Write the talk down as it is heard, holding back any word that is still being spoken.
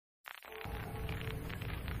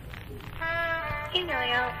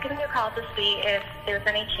Emilio, giving you a call to see if there's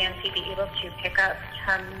any chance you'd be able to pick up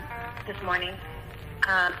this morning.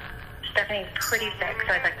 Stephanie's pretty sick,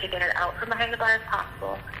 so I'd like to get her out from behind the bar as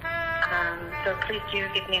possible. So please do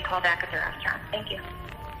give me a call back at the restaurant. Thank you.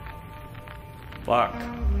 Fuck.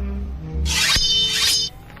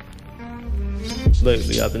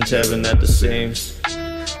 Lately I've been tearing at the seams,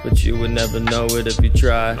 but you would never know it if you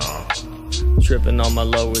tried. Tripping on my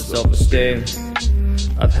lowest self-esteem.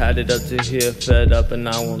 I've had it up to here, fed up, and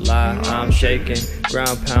I won't lie, I'm shaking.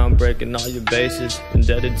 Ground pound, breaking all your bases.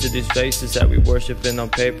 Indebted to these faces that we worshiping on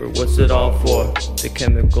paper. What's it all for? The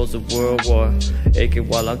chemicals of world war. Aching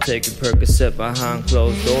while I'm taking Percocet behind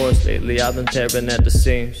closed doors. Lately I've been tearing at the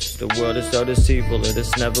seams. The world is so deceitful, it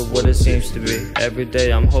is never what it seems to be. Every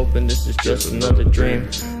day I'm hoping this is just another dream.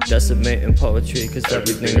 Decimating poetry, cause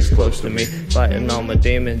everything is close to me. Fighting all my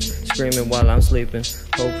demons, screaming while I'm sleeping.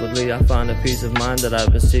 Hopefully I find a peace of mind that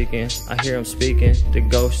I've been seeking. I hear him speaking, the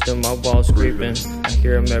ghost in my walls creeping. I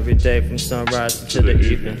hear him every day from sunrise until the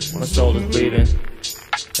evening. My soul is bleeding,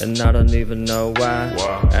 and I don't even know why.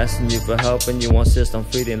 Asking you for help and you insist on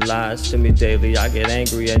feeding lies to me daily. I get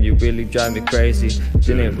angry and you really drive me crazy.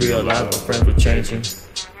 Didn't realize my friends were changing,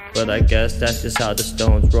 but I guess that's just how the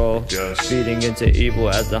stones roll. Feeding into evil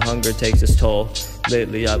as the hunger takes its toll.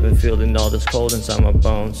 Lately I've been feeling all this cold inside my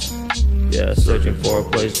bones. Yeah, searching for a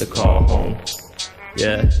place to call home.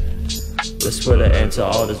 Yeah, let's put an end to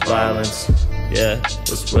all this violence. Yeah,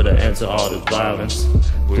 let's put an end to all this violence.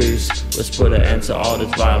 Please, let's put an end to all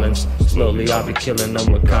this violence. Slowly I'll be killing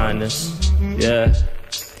them with kindness. Yeah,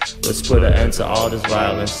 let's put an end to all this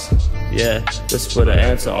violence. Yeah, let's put an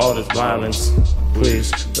end to all this violence.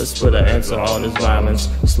 Please, let's put an end to all this violence.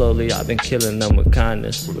 Slowly I've been killing them with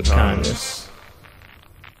kindness. With kindness.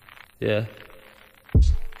 Yeah.